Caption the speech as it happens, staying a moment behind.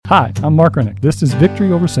Hi, I'm Mark Renick. This is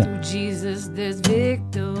Victory Over Sin. Jesus, there's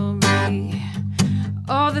victory.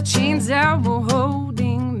 All the chains that were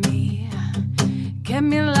holding me kept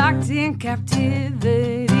me locked in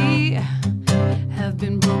captivity have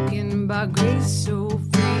been broken by grace so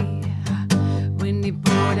free. When he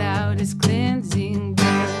poured out his cleansing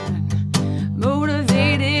blood,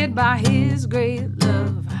 motivated by his great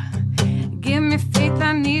love, give me faith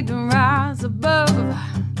I need to rise above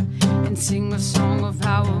and sing a song of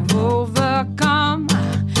how I've overcome.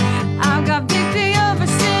 I've got victory over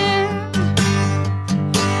sin,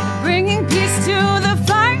 bringing peace to the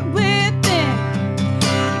fight within.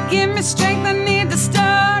 Give me strength I need to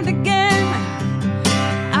start again.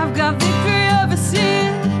 I've got victory over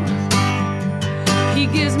sin. He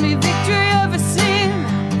gives me victory over sin.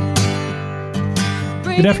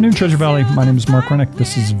 Good afternoon, Treasure Valley. My name is Mark Renick.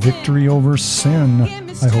 This is Victory Over Sin.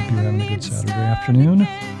 I hope you're having a good Saturday afternoon.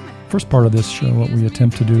 First part of this show, what we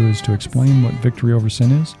attempt to do is to explain what Victory Over Sin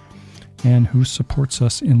is and who supports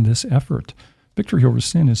us in this effort. Victory Over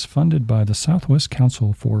Sin is funded by the Southwest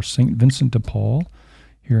Council for St. Vincent de Paul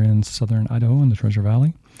here in southern Idaho in the Treasure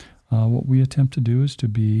Valley. What we attempt to do is to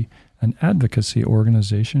be an advocacy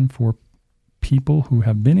organization for people who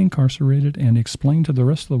have been incarcerated and explain to the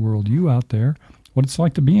rest of the world, you out there, what it's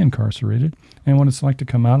like to be incarcerated and what it's like to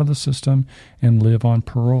come out of the system and live on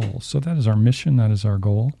parole. So that is our mission. That is our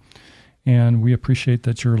goal. And we appreciate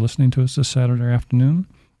that you're listening to us this Saturday afternoon.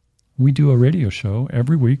 We do a radio show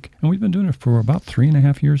every week, and we've been doing it for about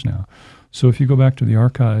 3.5 years now. So if you go back to the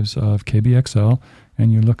archives of KBXL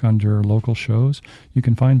and you look under local shows, you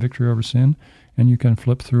can find Victory Over Sin, and you can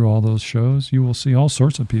flip through all those shows. You will see all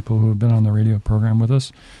sorts of people who have been on the radio program with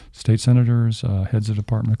us, state senators, heads of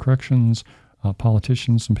Department of Corrections,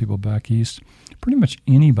 politicians, some people back east, pretty much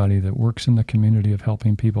anybody that works in the community of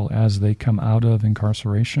helping people as they come out of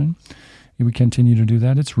incarceration. We continue to do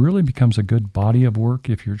that. It really becomes a good body of work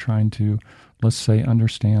if you're trying to, let's say,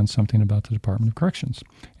 understand something about the Department of Corrections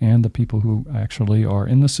and the people who actually are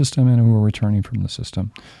in the system and who are returning from the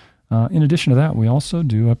system. In addition to that, we also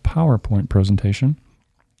do a PowerPoint presentation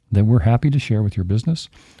that we're happy to share with your business,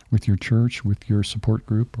 with your church, with your support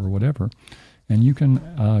group, or whatever. And you can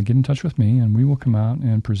get in touch with me, and we will come out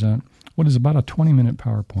and present what is about a 20-minute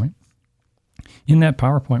PowerPoint. In that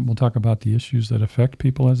PowerPoint, we'll talk about the issues that affect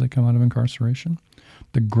people as they come out of incarceration.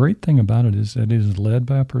 The great thing about it is that it is led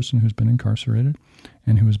by a person who's been incarcerated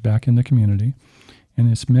and who is back in the community,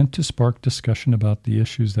 and it's meant to spark discussion about the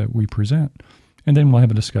issues that we present. And then we'll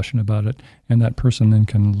have a discussion about it, and that person then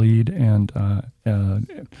can lead and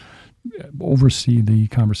oversee the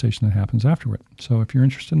conversation that happens afterward. So if you're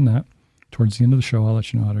interested in that, towards the end of the show, I'll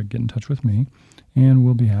let you know how to get in touch with me, and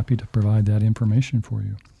we'll be happy to provide that information for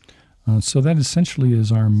you. So that essentially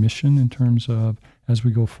is our mission in terms of, as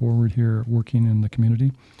we go forward here working in the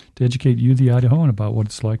community, to educate you, the Idahoan, about what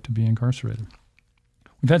it's like to be incarcerated.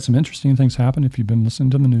 We've had some interesting things happen if you've been listening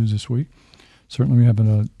to the news this week. Certainly we have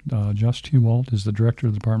Josh T. Walt is the director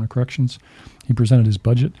of the Department of Corrections. He presented his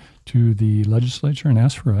budget to the legislature and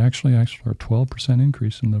asked for actually a 12%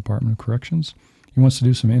 increase in the Department of Corrections. He wants to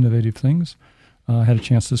do some innovative things. I had a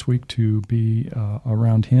chance this week to be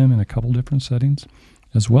around him in a couple different settings,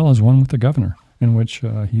 as well as one with the governor, in which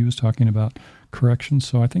he was talking about corrections.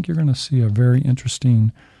 So I think you're going to see a very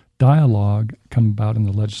interesting dialogue come about in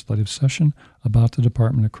the legislative session about the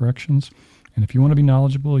Department of Corrections. And if you want to be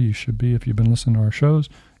knowledgeable, you should be. If you've been listening to our shows,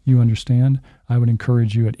 you understand. I would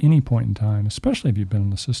encourage you at any point in time, especially if you've been in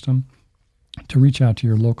the system, to reach out to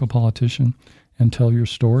your local politician and tell your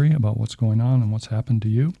story about what's going on and what's happened to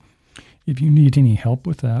you. If you need any help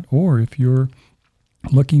with that, or if you're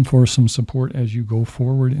looking for some support as you go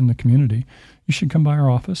forward in the community, you should come by our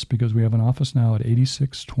office, because we have an office now at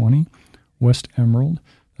 8620 West Emerald.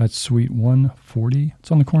 That's Suite 140.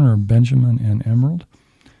 It's on the corner of Benjamin and Emerald.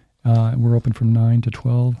 We're open from 9 to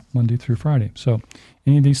 12, Monday through Friday. So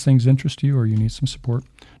any of these things interest you or you need some support,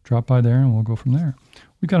 drop by there and we'll go from there.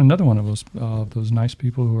 We've got another one of those nice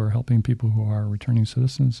people who are helping people who are returning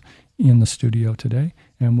citizens in the studio today,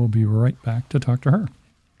 and we'll be right back to talk to her.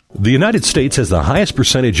 The United States has the highest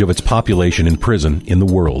percentage of its population in prison in the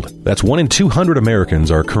world. That's 1 in 200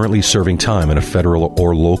 Americans are currently serving time in a federal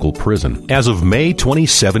or local prison. As of May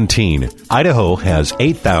 2017, Idaho has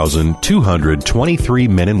 8,223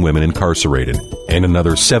 men and women incarcerated, and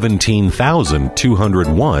another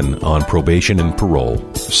 17,201 on probation and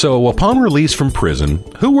parole. So, upon release from prison,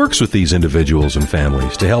 who works with these individuals and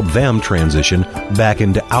families to help them transition back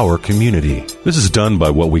into our community? This is done by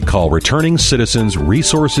what we call Returning Citizens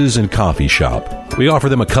Resources and Coffee Shop. We offer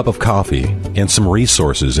them a cup of coffee and some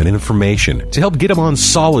resources and information to help get them on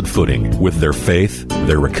solid footing with their faith,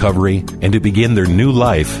 their recovery, and to begin their new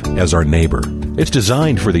life as our neighbor. It's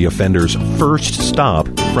designed for the offender's first stop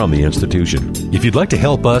from the institution. If you'd like to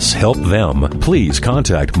help us help them, please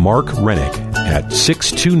contact Mark Renick at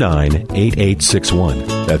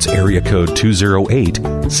 629-8861. That's area code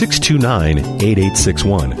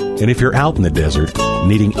 208-629-8861. And if you're out in the desert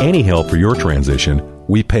needing any help for your transition,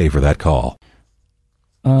 we pay for that call.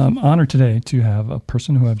 I'm honored today to have a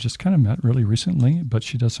person who I've just kind of met really recently, but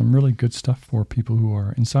she does some really good stuff for people who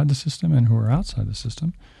are inside the system and who are outside the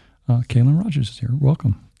system. Kaelyn Rogers is here.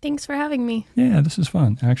 Welcome. Thanks for having me. Yeah, this is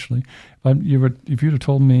fun, actually. If you'd have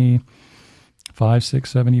told me 5, 6,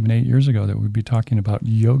 7, even 8 years ago that we'd be talking about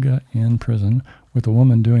yoga in prison with a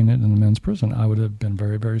woman doing it in a men's prison, I would have been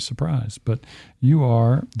very, very surprised. But you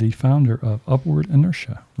are the founder of Upward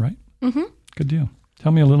Inertia, right? Mm-hmm. Good deal.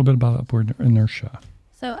 Tell me a little bit about Upward Inertia.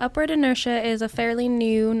 So Upward Inertia is a fairly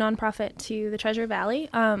new nonprofit to the Treasure Valley.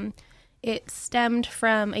 It stemmed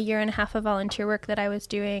from a year and a half of volunteer work that I was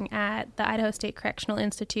doing at the Idaho State Correctional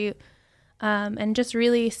Institute, and just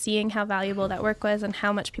really seeing how valuable that work was and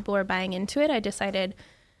how much people were buying into it. I decided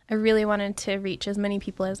I really wanted to reach as many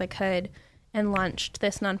people as I could and launched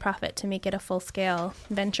this nonprofit to make it a full-scale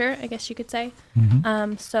venture, I guess you could say.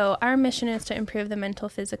 Mm-hmm. So our mission is to improve the mental,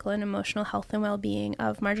 physical, and emotional health and well-being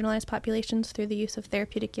of marginalized populations through the use of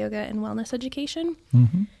therapeutic yoga and wellness education.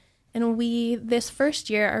 Mm-hmm. And we, this first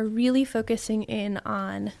year, are really focusing in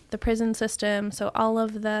on the prison system, so all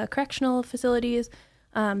of the correctional facilities,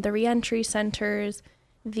 the reentry centers,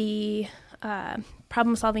 the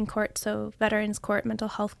problem-solving court, so veterans court, mental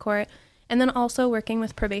health court, and then also working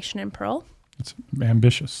with probation and parole. It's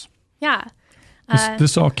ambitious. Yeah.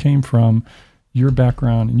 This all came from your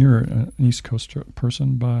background, and you're an East Coast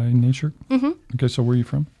person by nature? Mm-hmm. Okay, so where are you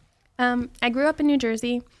from? I grew up in New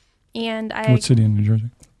Jersey, and What city in New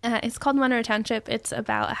Jersey? It's called Monroe Township. It's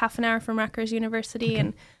about a half an hour from Rutgers University,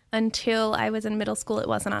 and until I was in middle school, it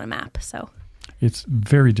wasn't on a map. So it's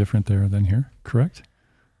very different there than here, correct?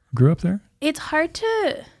 Grew up there? It's hard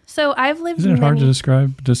to. So I've lived. Isn't it hard to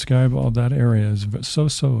describe all that area is so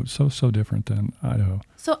different than Idaho?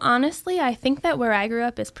 So honestly, I think that where I grew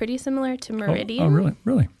up is pretty similar to Meridian. Oh really?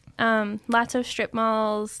 Really? Lots of strip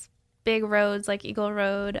malls, big roads like Eagle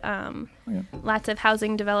Road, lots of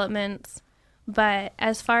housing developments. But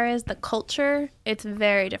as far as the culture, it's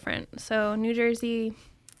very different. So New Jersey,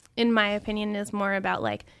 in my opinion, is more about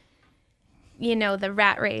like, you know, the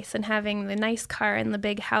rat race and having the nice car and the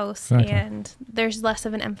big house. Exactly. And there's less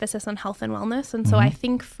of an emphasis on health and wellness. And so I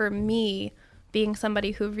think for me, being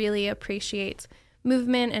somebody who really appreciates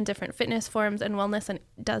movement and different fitness forms and wellness and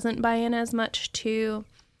doesn't buy in as much to,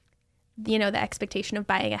 you know, the expectation of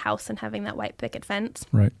buying a house and having that white picket fence.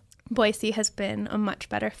 Right. Boise has been a much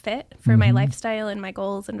better fit for my lifestyle and my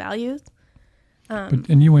goals and values.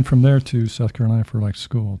 And you went from there to South Carolina for like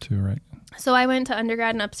school too, right? So I went to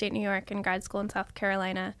undergrad in upstate New York and grad school in South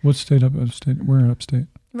Carolina. What state upstate? Where in upstate?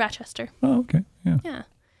 Rochester. Oh, okay. Yeah. Yeah.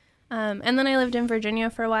 And then I lived in Virginia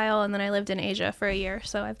for a while, and then I lived in Asia for a year.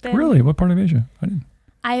 So I've been... Really? What part of Asia?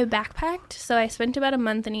 I backpacked, so I spent about a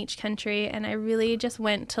month in each country, and I really just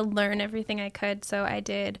went to learn everything I could. So I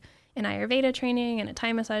did an Ayurveda training and a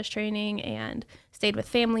Thai massage training and stayed with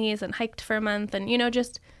families and hiked for a month and, you know,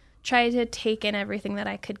 just tried to take in everything that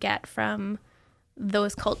I could get from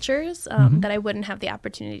those cultures that I wouldn't have the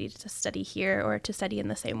opportunity to study here or to study in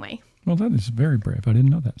the same way. Well, that is very brave. I didn't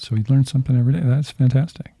know that. So you learn something every day. That's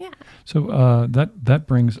fantastic. Yeah. So that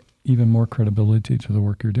brings even more credibility to the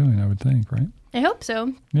work you're doing, I would think, right? I hope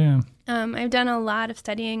so. Yeah. I've done a lot of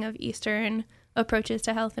studying of Eastern approaches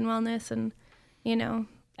to health and wellness, and, you know,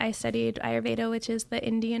 I studied Ayurveda, which is the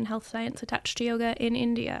Indian health science attached to yoga in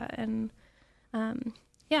India. And I'm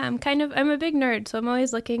a big nerd, so I'm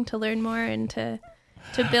always looking to learn more and to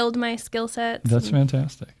build my skill sets. That's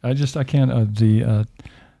fantastic. I can't,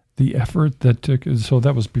 the effort that took, so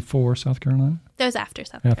that was before South Carolina? That was after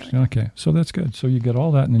South Carolina. Okay, so that's good. So you get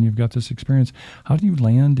all that and then you've got this experience. How do you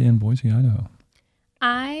land in Boise, Idaho?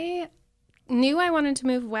 I knew I wanted to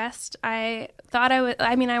move west. I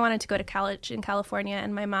wanted to go to college in California,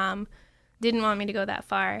 and my mom didn't want me to go that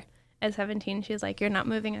far. At 17, she was like, "You're not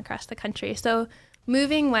moving across the country." So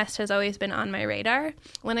moving west has always been on my radar.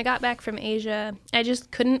 When I got back from Asia, I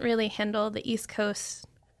just couldn't really handle the East Coast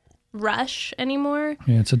rush anymore.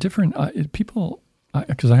 Yeah, it's a different, people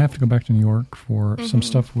because I have to go back to New York for some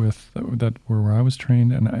stuff with that where I was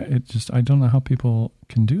trained, and I don't know how people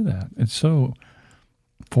can do that. It's so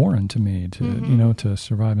foreign to me to to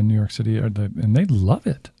survive in New York City, and they love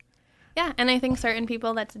it. Yeah, and I think certain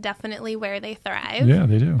people, that's definitely where they thrive. Yeah,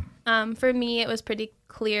 they do. For me, it was pretty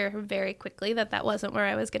clear very quickly that wasn't where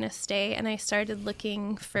I was going to stay, and I started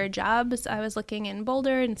looking for jobs. I was looking in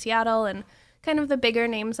Boulder and Seattle and kind of the bigger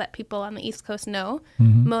names that people on the East Coast know.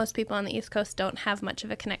 Most people on the East Coast don't have much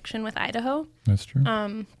of a connection with Idaho. That's true.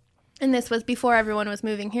 And this was before everyone was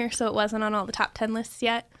moving here, so it wasn't on all the top 10 lists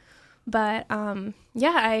yet. But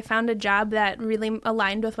I found a job that really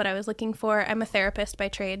aligned with what I was looking for. I'm a therapist by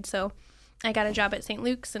trade, so I got a job at St.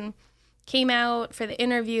 Luke's and came out for the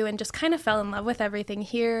interview and just kind of fell in love with everything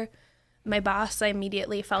here. My boss, I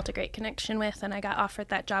immediately felt a great connection with, and I got offered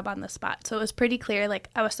that job on the spot. So it was pretty clear,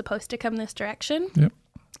 I was supposed to come this direction. Yep.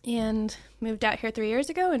 And moved out here 3 years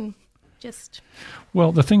ago and just...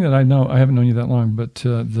 Well, the thing that I know, I haven't known you that long, but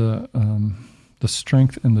the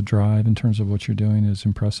strength and the drive in terms of what you're doing is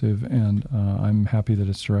impressive, and I'm happy that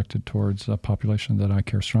it's directed towards a population that I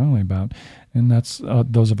care strongly about, and that's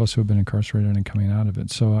those of us who have been incarcerated and coming out of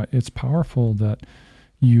it. So it's powerful that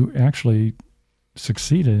you actually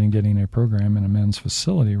succeeded in getting a program in a men's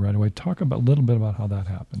facility right away. Talk a little bit about how that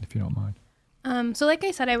happened, if you don't mind. So like I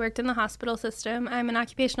said, I worked in the hospital system. I'm an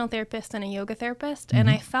occupational therapist and a yoga therapist, and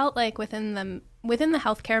I felt like within the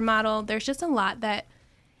healthcare model, there's just a lot that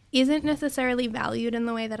isn't necessarily valued in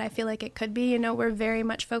the way that I feel like it could be. We're very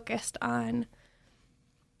much focused on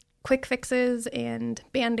quick fixes and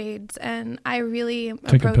Band-Aids, and I really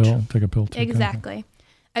take a pill. Exactly.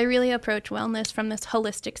 I really approach wellness from this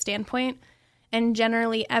holistic standpoint, and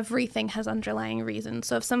generally everything has underlying reasons.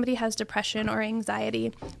 So if somebody has depression or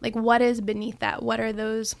anxiety, what is beneath that? What are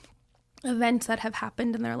those events that have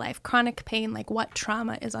happened in their life? Chronic pain, what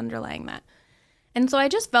trauma is underlying that? And so I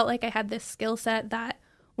just felt like I had this skill set that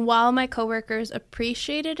while my coworkers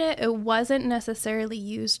appreciated it, it wasn't necessarily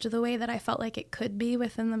used the way that I felt like it could be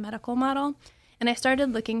within the medical model. And I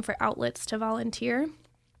started looking for outlets to volunteer.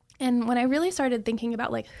 And when I really started thinking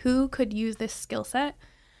about who could use this skill set,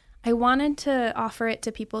 I wanted to offer it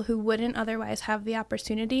to people who wouldn't otherwise have the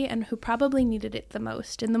opportunity and who probably needed it the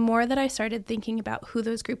most. And the more that I started thinking about who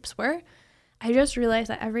those groups were, I just realized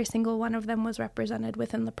that every single one of them was represented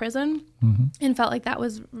within the prison and felt like that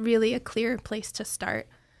was really a clear place to start.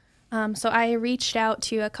 So I reached out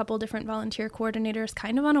to a couple different volunteer coordinators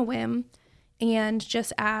kind of on a whim and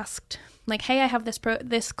just asked, hey, I have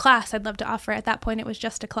this class I'd love to offer. At that point, it was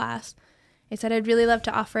just a class. I said, I'd really love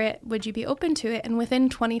to offer it. Would you be open to it? And within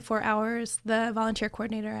 24 hours, the volunteer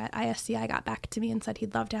coordinator at ISCI got back to me and said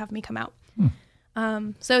he'd love to have me come out.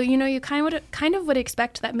 So, you kind of would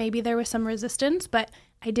expect that maybe there was some resistance, but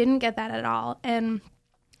I didn't get that at all. And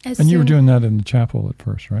you were doing that in the chapel at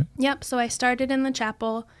first, right? Yep. So I started in the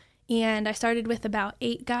chapel. And I started with about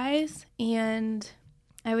 8 guys, and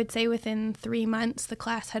I would say within 3 months, the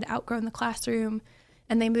class had outgrown the classroom,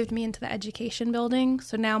 and they moved me into the education building.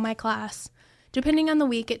 So now my class, depending on the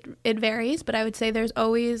week, it varies, but I would say there's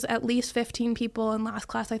always at least 15 people. In last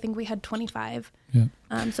class, I think we had 25.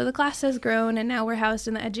 Yeah. So the class has grown, and now we're housed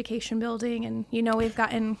in the education building, and, we've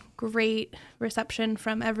gotten great reception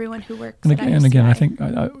from everyone who works at ISCI. And again, I think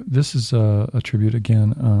this is a tribute,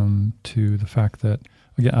 again, to the fact that,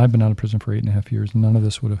 again, I've been out of prison for 8.5 years. None of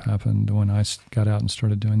this would have happened when I got out and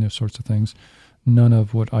started doing those sorts of things. None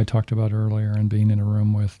of what I talked about earlier and being in a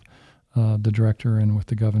room with the director and with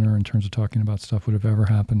the governor in terms of talking about stuff would have ever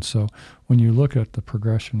happened. So when you look at the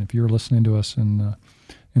progression, if you're listening to us in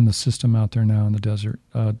the system out there now in the desert,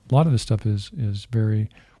 a lot of this stuff is very,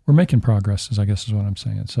 we're making progress, I guess is what I'm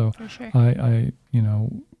saying. So for sure. I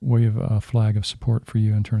wave a flag of support for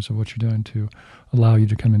you in terms of what you're doing to allow you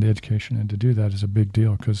to come into education, and to do that is a big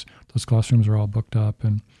deal because those classrooms are all booked up,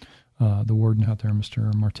 and the warden out there,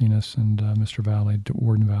 Mr. Martinez, and Mr. Valley,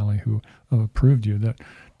 Warden Valley, who approved you, that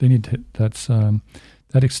they need to,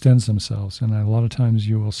 that extends themselves. And a lot of times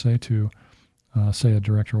you will say to say a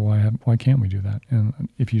director, why can't we do that? And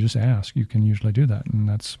if you just ask, you can usually do that. And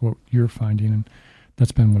that's what you're finding, and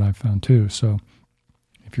that's been what I've found too. So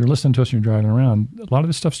if you're listening to us and you're driving around, a lot of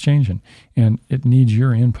this stuff's changing, and it needs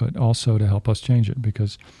your input also to help us change it,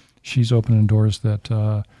 because she's opening doors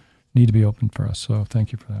that need to be opened for us. So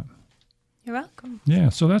thank you for that. You're welcome. Yeah,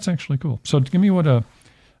 so that's actually cool. So give me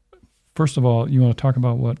first of all, you want to talk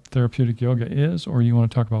about what therapeutic yoga is, or you want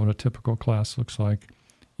to talk about what a typical class looks like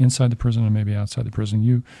inside the prison and maybe outside the prison?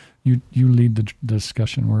 You lead the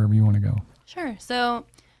discussion wherever you want to go. Sure. So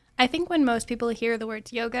I think when most people hear the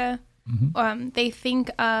words yoga, they think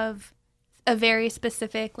of a very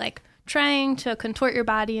specific, trying to contort your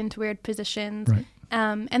body into weird positions. Right.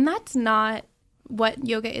 And that's not what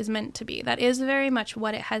yoga is meant to be. That is very much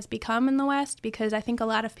what it has become in the West, because I think a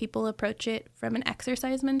lot of people approach it from an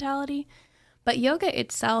exercise mentality. But yoga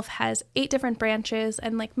itself has 8 different branches,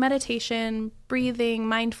 and like meditation, breathing,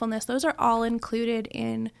 mindfulness, those are all included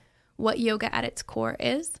in what yoga at its core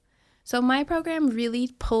is. So my program really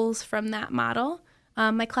pulls from that model.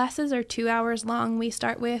 My classes are 2 hours long. We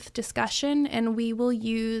start with discussion, and we will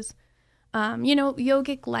use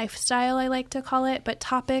yogic lifestyle, I like to call it, but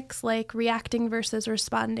topics like reacting versus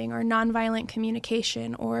responding, or nonviolent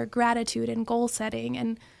communication, or gratitude and goal setting.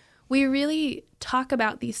 And we really talk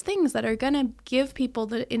about these things that are going to give people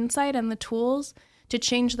the insight and the tools to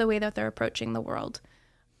change the way that they're approaching the world.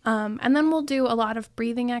 And then we'll do a lot of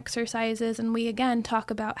breathing exercises, and we again talk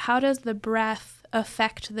about how does the breath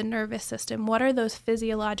affect the nervous system? What are those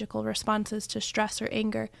physiological responses to stress or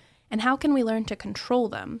anger? And how can we learn to control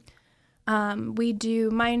them? We do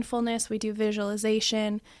mindfulness, we do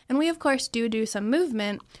visualization, and we of course do some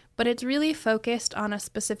movement, but it's really focused on a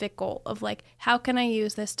specific goal of like, how can I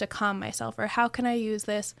use this to calm myself, or how can I use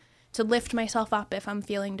this to lift myself up if I'm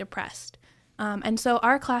feeling depressed? And so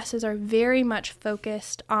our classes are very much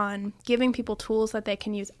focused on giving people tools that they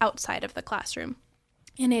can use outside of the classroom.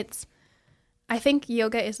 And I think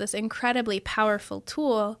yoga is this incredibly powerful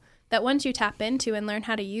tool that once you tap into and learn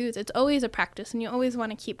how to use, it's always a practice, and you always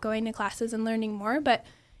want to keep going to classes and learning more, but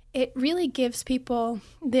it really gives people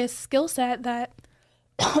this skill set that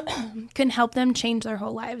can help them change their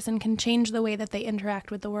whole lives and can change the way that they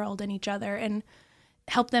interact with the world and each other, and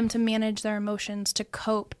help them to manage their emotions, to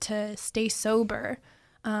cope, to stay sober.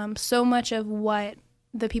 So much of what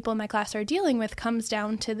the people in my class are dealing with comes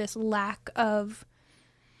down to this lack of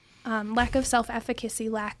self-efficacy,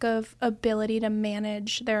 lack of ability to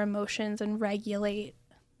manage their emotions and regulate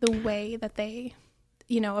the way that they,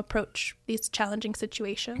 approach these challenging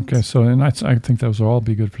situations. Okay, so and I think those will all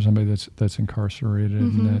be good for somebody that's incarcerated,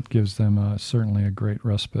 Mm-hmm. and that gives them certainly a great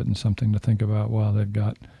respite and something to think about while they've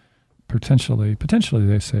got potentially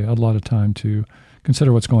they say a lot of time to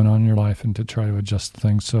consider what's going on in your life and to try to adjust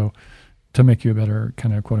things so to make you a better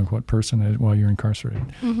kind of quote unquote person while you're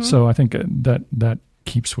incarcerated. Mm-hmm. So I think that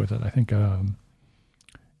keeps with it. I think I'm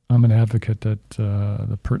an advocate that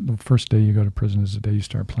the first day you go to prison is the day you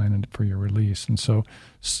start planning for your release. And so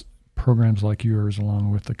programs like yours,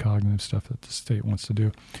 along with the cognitive stuff that the state wants to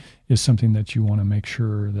do, is something that you want to make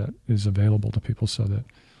sure that is available to people, so that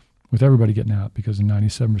with everybody getting out, because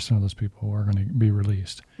 97% of those people are going to be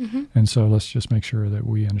released. Mm-hmm. And so let's just make sure that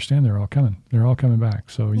we understand they're all coming. They're all coming back.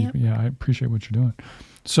 So Yep. I appreciate what you're doing.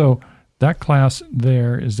 So that class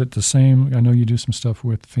there, is it the same? I know you do some stuff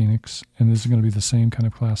with Phoenix, and is it going to be the same kind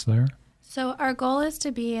of class there? So our goal is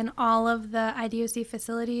to be in all of the IDOC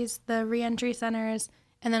facilities, the reentry centers,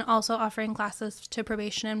 and then also offering classes to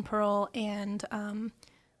probation and parole, and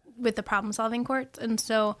with the problem-solving courts. And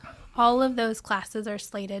so all of those classes are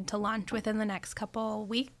slated to launch within the next couple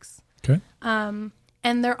weeks. Okay. And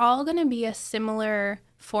they're all going to be a similar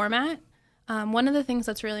format. One of the things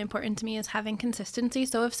that's really important to me is having consistency.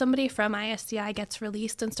 So if somebody from ISCI gets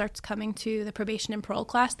released and starts coming to the probation and parole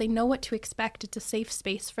class, they know what to expect. It's a safe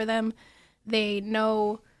space for them. They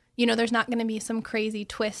know, there's not going to be some crazy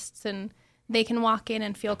twists, and they can walk in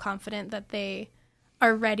and feel confident that they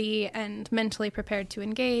are ready and mentally prepared to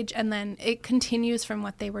engage, and then it continues from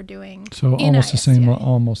what they were doing. So almost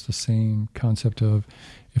the same concept of,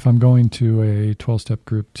 if I'm going to a 12-step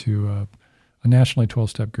group, to a nationally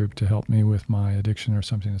 12-step group to help me with my addiction or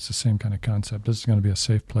something, it's the same kind of concept. This is going to be a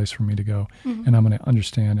safe place for me to go, Mm-hmm. and I'm going to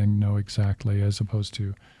understand and know exactly, as opposed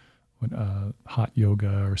to what hot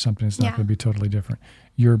yoga or something. It's not going to be totally different.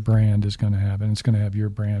 Your brand is going to have, and it's going to have your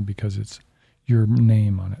brand because it's your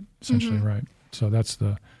name on it, essentially, Mm-hmm. right? So that's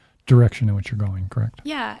the direction in which you're going, correct?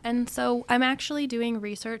 Yeah, and so I'm actually doing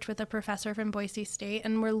research with a professor from Boise State,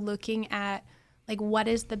 and we're looking at, like, what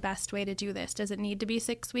is the best way to do this? Does it need to be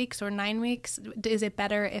 6 weeks or 9 weeks? Is it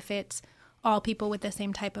better if it's all people with the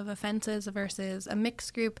same type of offenses versus a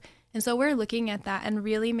mixed group? And so we're looking at that and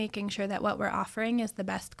really making sure that what we're offering is the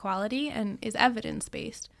best quality and is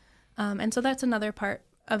evidence-based. And so that's another part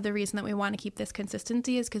of the reason that we want to keep this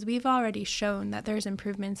consistency, is because we've already shown that there's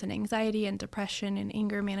improvements in anxiety and depression and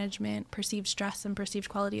anger management, perceived stress and perceived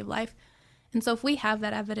quality of life. And so if we have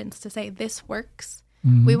that evidence to say this works,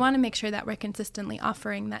 Mm-hmm. we want to make sure that we're consistently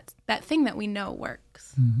offering that thing that we know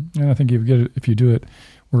works. Mm-hmm. And I think if you do it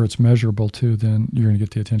where it's measurable too, then you're going to get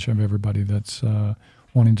the attention of everybody that's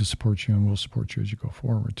wanting to support you and will support you as you go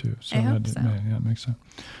forward too. So I hope so. Yeah, it makes sense.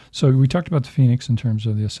 So we talked about the Phoenix in terms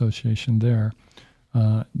of the association there.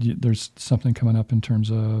 There's something coming up in terms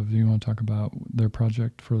of, you want to talk about their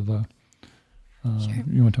project for the, Sure.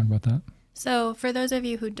 you want to talk about that? So for those of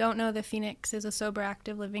you who don't know, the Phoenix is a sober,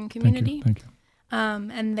 active living community. Thank you.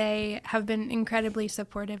 And they have been incredibly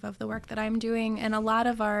supportive of the work that I'm doing. And a lot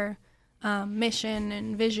of our mission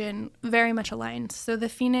and vision very much aligns. So the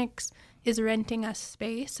Phoenix is renting us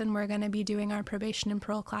space, and we're going to be doing our probation and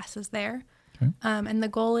parole classes there. Okay. And the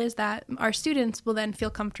goal is that our students will then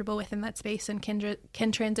feel comfortable within that space and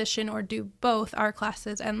can transition or do both our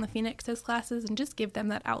classes and the Phoenix's classes and just give them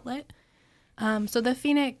that outlet. So the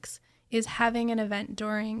Phoenix is having an event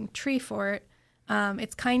during Tree Fort.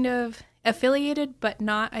 It's kind of affiliated, but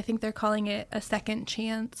not. I think they're calling it a second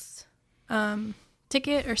chance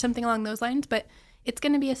ticket or something along those lines. But it's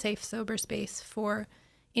going to be a safe, sober space for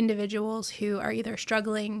individuals who are either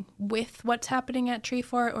struggling with what's happening at Tree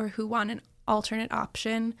Fort or who want an alternate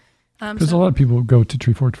option. Because a lot of people go to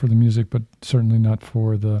Tree Fort for the music, but certainly not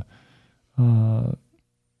for the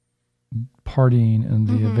partying and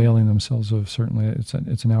the availing themselves of. Certainly it's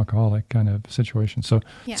an alcoholic kind of situation. So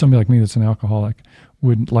somebody like me that's an alcoholic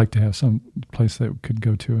would like to have some place that could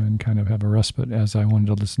go to and kind of have a respite as I wanted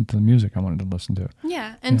to listen to the music I wanted to listen to.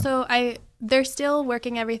 Yeah. And so they're still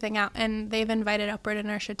working everything out, and they've invited Upward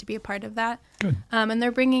Inertia to be a part of that. Good. And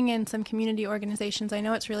they're bringing in some community organizations. I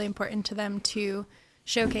know it's really important to them to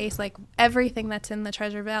showcase like everything that's in the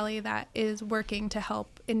Treasure Valley that is working to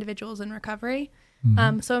help individuals in recovery.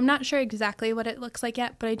 So I'm not sure exactly what it looks like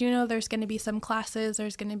yet, but I do know there's going to be some classes.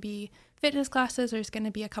 There's going to be fitness classes. There's going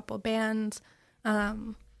to be a couple bands.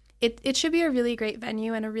 It should be a really great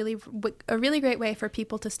venue and a really great way for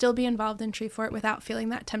people to still be involved in Tree Fort without feeling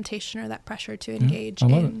that temptation or that pressure to engage. I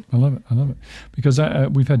love it. Because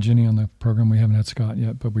we've had Ginny on the program. We haven't had Scott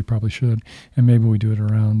yet, but we probably should. And maybe we do it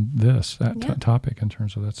around that topic in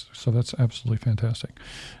terms of that. So that's absolutely fantastic.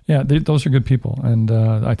 Yeah, those are good people. And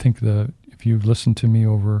I think if you've listened to me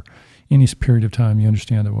over any period of time, you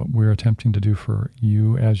understand that what we're attempting to do for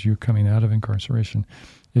you as you're coming out of incarceration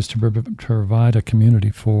is to provide a community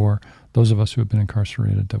for those of us who have been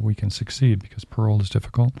incarcerated that we can succeed, because parole is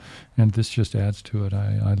difficult, and this just adds to it.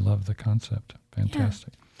 I love the concept.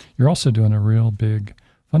 Fantastic. Yeah. You're also doing a real big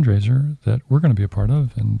fundraiser that we're going to be a part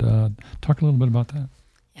of, and talk a little bit about that.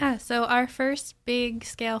 Yeah, so our first big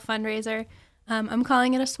scale fundraiser, I'm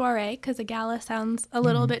calling it a soiree because a gala sounds a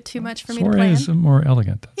little bit too much for me to plan. Soiree is more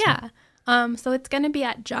elegant. So it's going to be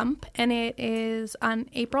at Jump, and it is on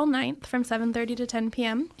April 9th from 7:30 to 10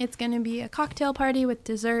 p.m. It's going to be a cocktail party with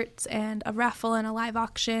desserts and a raffle and a live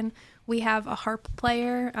auction. We have a harp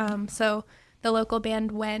player, so the local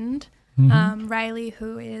band Wend, Riley,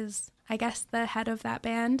 who is, I guess, the head of that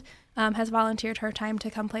band, has volunteered her time to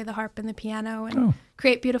come play the harp and the piano and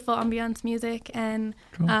create beautiful ambiance music. And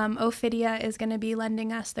Ophidia is going to be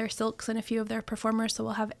lending us their silks and a few of their performers, so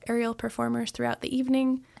we'll have aerial performers throughout the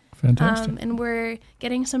evening. Fantastic. And we're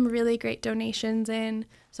getting some really great donations in,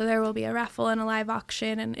 so there will be a raffle and a live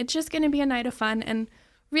auction, and it's just going to be a night of fun. And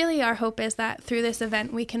really our hope is that through this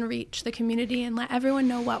event we can reach the community and let everyone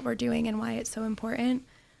know what we're doing and why it's so important.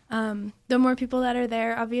 The more people that are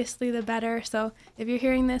there, obviously, the better. So if you're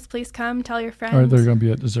hearing this, please come, tell your friends. Is there going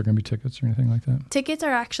to be tickets or anything like that? Tickets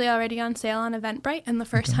are actually already on sale on Eventbrite, and the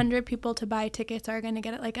first 100 people to buy tickets are going to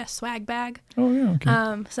get like a swag bag. Oh, yeah,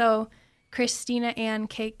 okay. So Christina Ann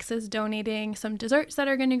Cakes is donating some desserts that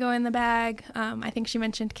are going to go in the bag. I think she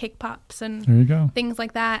mentioned cake pops and there you go. Things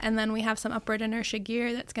like that. And then we have some Upward Inertia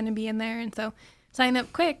gear that's going to be in there. And so sign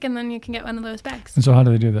up quick, and then you can get one of those bags. And so how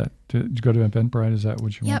do they do that? Do you go to Eventbrite? Is that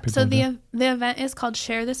what you want people to do? Yep, so the event is called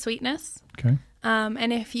Share the Sweetness. Okay.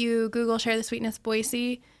 And if you Google Share the Sweetness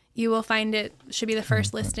Boise, you will find it should be the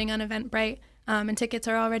first listing on Eventbrite. And tickets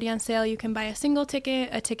are already on sale. You can buy a single ticket,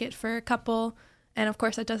 a ticket for a couple. And of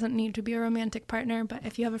course, it doesn't need to be a romantic partner, but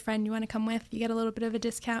if you have a friend you want to come with, you get a little bit of a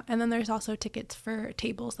discount. And then there's also tickets for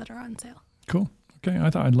tables that are on sale. Cool. Okay,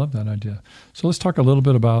 I'd love that idea. So let's talk a little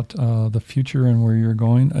bit about the future and where you're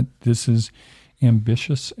going. This is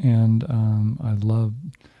ambitious, and I love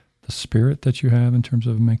the spirit that you have in terms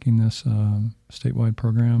of making this statewide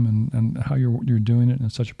program and how you're doing it in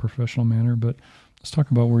such a professional manner. But let's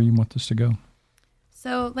talk about where you want this to go.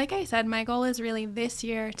 So like I said, my goal is really this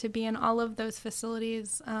year to be in all of those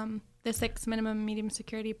facilities, the 6 minimum medium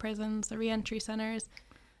security prisons, the reentry centers.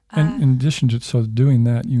 And in addition to doing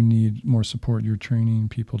that, you need more support. You're training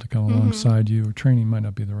people to come alongside you. Training might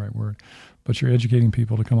not be the right word, but you're educating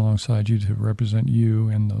people to come alongside you to represent you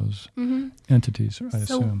and those entities, I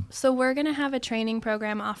assume. So we're going to have a training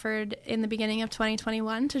program offered in the beginning of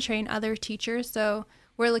 2021 to train other teachers. So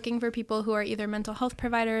we're looking for people who are either mental health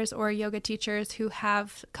providers or yoga teachers who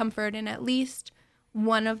have comfort in at least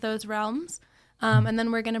one of those realms. And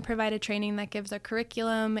then we're going to provide a training that gives a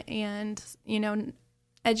curriculum and,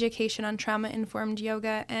 education on trauma-informed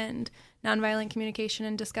yoga and nonviolent communication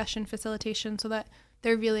and discussion facilitation so that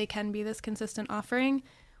there really can be this consistent offering.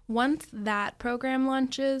 Once that program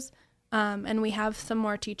launches and we have some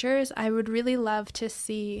more teachers, I would really love to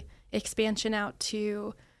see expansion out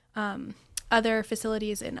to other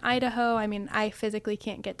facilities in Idaho. I mean, I physically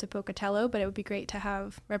can't get to Pocatello, but it would be great to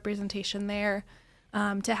have representation there,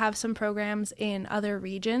 to have some programs in other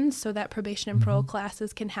regions so that probation and parole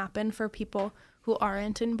classes can happen for people who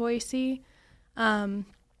aren't in Boise. And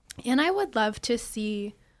I would love to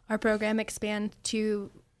see our program expand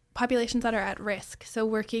to populations that are at risk. So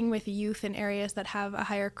working with youth in areas that have a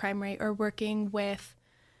higher crime rate, or working with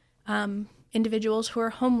individuals who are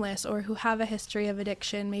homeless or who have a history of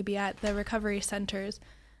addiction, maybe at the recovery centers.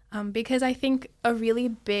 Because I think a really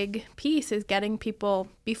big piece is getting people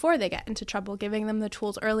before they get into trouble, giving them the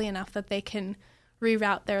tools early enough that they can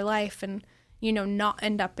reroute their life and, you know, not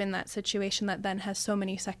end up in that situation that then has so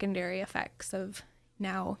many secondary effects of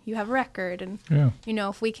now you have a record. And, you know,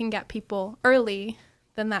 if we can get people early,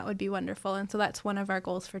 then that would be wonderful. And so that's one of our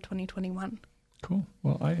goals for 2021. Cool.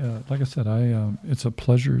 Well, like I said, it's a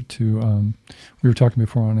pleasure to, we were talking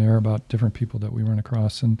before on air about different people that we run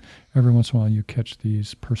across, and every once in a while you catch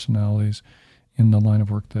these personalities in the line of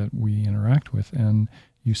work that we interact with, and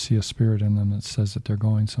you see a spirit in them that says that they're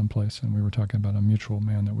going someplace. And we were talking about a mutual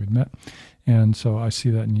man that we'd met. And so I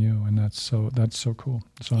see that in you, and that's so cool.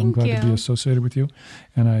 So I'm glad to be associated with you,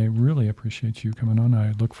 and I really appreciate you coming on.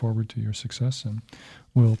 I look forward to your success, and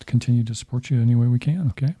we'll continue to support you any way we can,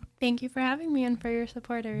 okay? Thank you for having me and for your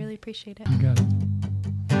support. I really appreciate it. You got it.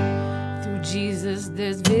 Through Jesus,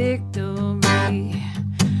 there's victory.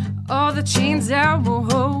 All the chains that were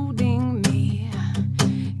holding me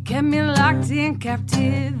kept me locked in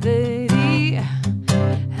captivity,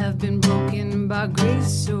 have been broken by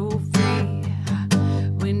grace so free.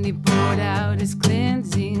 When he poured out his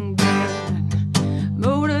cleansing blood,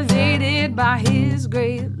 motivated by his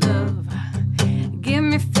great love, give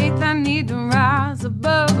me faith I need to rise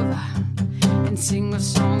above and sing a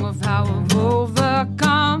song of how I've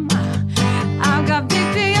overcome. I've got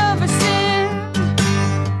victory over sin,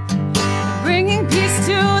 bringing peace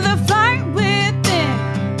to the fight within.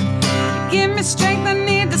 Give me strength I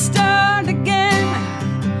need to start again.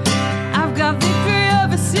 I've got victory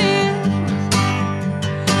over sin.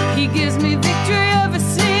 He gives me victory over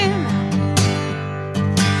sin,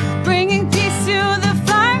 bringing peace to the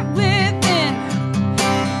fight within.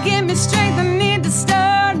 Give me strength I need to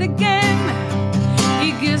start again.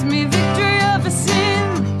 He gives me victory over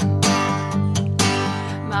sin.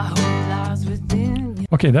 My hope lies within you.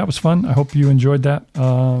 Okay, that was fun. I hope you enjoyed that.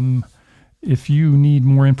 If you need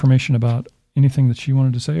more information about anything that she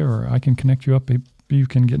wanted to say, or I can connect you up, you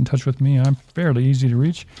can get in touch with me. I'm fairly easy to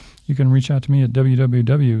reach. You can reach out to me at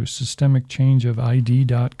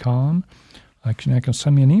www.systemicchangeofid.com. I can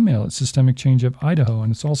send me an email at systemicchangeofidaho,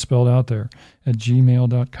 and it's all spelled out there, at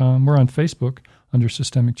gmail.com. We're on Facebook under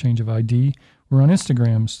Systemic Change of ID. We're on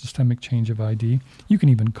Instagram, Systemic Change of ID. You can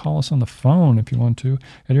even call us on the phone if you want to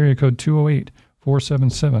at area code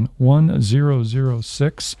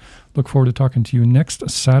 208-477-1006. Look forward to talking to you next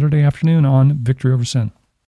Saturday afternoon on Victory Over Sin.